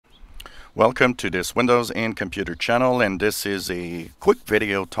Welcome to this Windows and Computer channel, and this is a quick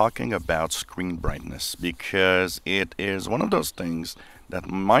video talking about screen brightness because it is one of those things that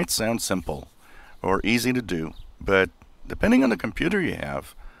might sound simple or easy to do, but depending on the computer you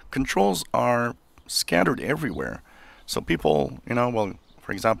have, controls are scattered everywhere. So people, well,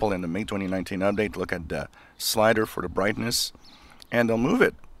 for example, in the May 2019 update, look at the slider for the brightness and they'll move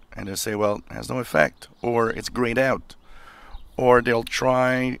it and they'll say, well, it has no effect, or it's grayed out. Or they'll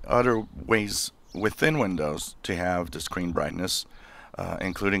try other ways within Windows to have the screen brightness,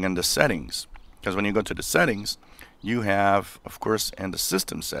 including in the settings. Because when you go to the settings, you have, of course, in the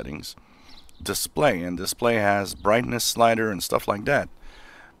system settings, display. And display has brightness slider and stuff like that.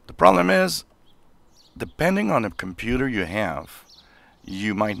 The problem is, depending on the computer you have,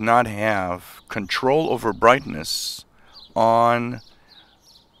 you might not have control over brightness in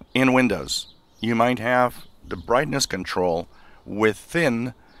Windows. You might have the brightness control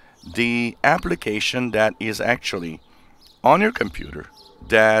within the application that is actually on your computer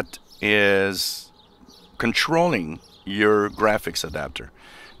that is controlling your graphics adapter.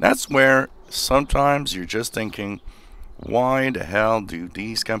 That's where sometimes you're just thinking, why the hell do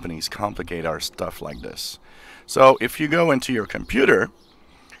these companies complicate our stuff like this? So if you go into your computer,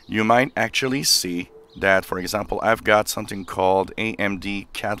 you might actually see that, for example, I've got something called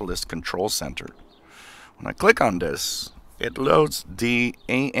AMD Catalyst Control Center. When I click on this, it loads the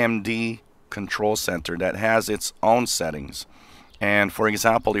AMD Control Center that has its own settings. And for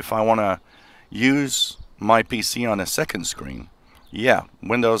example, if I want to use my PC on a second screen, yeah,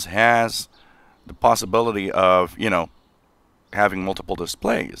 Windows has the possibility of, having multiple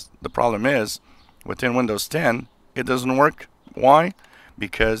displays. The problem is, within Windows 10, it doesn't work. Why?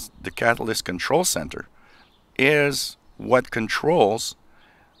 Because the Catalyst Control Center is what controls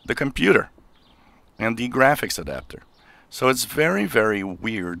the computer and the graphics adapter. So it's very, very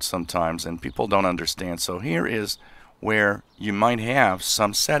weird sometimes, and people don't understand. So here is where you might have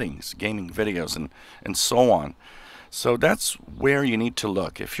some settings, gaming videos, and so on. So that's where you need to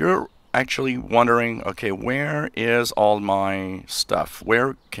look. If you're actually wondering, okay, where is all my stuff?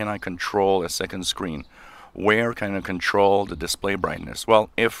 Where can I control a second screen? Where can I control the display brightness? Well,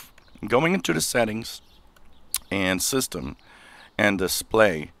 if going into the settings and system and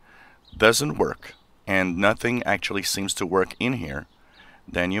display doesn't work, and nothing actually seems to work in here,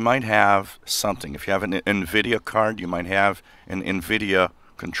 then you might have something. If you have an NVIDIA card, you might have an NVIDIA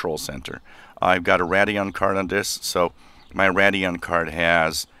Control Center. I've got a Radeon card on this, so my Radeon card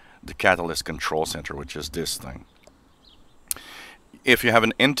has the Catalyst Control Center, which is this thing. If you have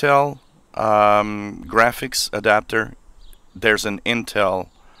an Intel graphics adapter, there's an Intel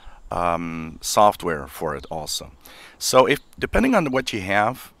software for it also. So if depending on what you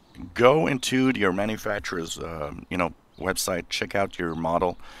have, go into your manufacturer's website, check out your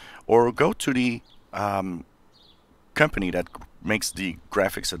model, or go to the company that makes the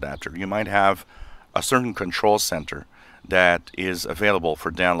graphics adapter. You might have a certain control center that is available for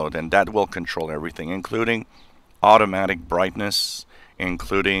download, and that will control everything, including automatic brightness,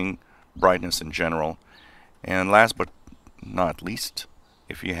 including brightness in general. And last but not least,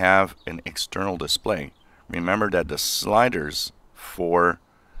 if you have an external display, remember that the sliders for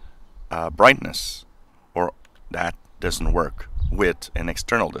brightness, or that doesn't work with an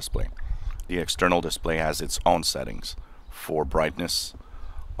external display. The external display has its own settings for brightness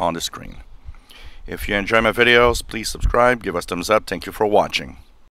on the screen. If you enjoy my videos, please subscribe, give us thumbs up. Thank you for watching.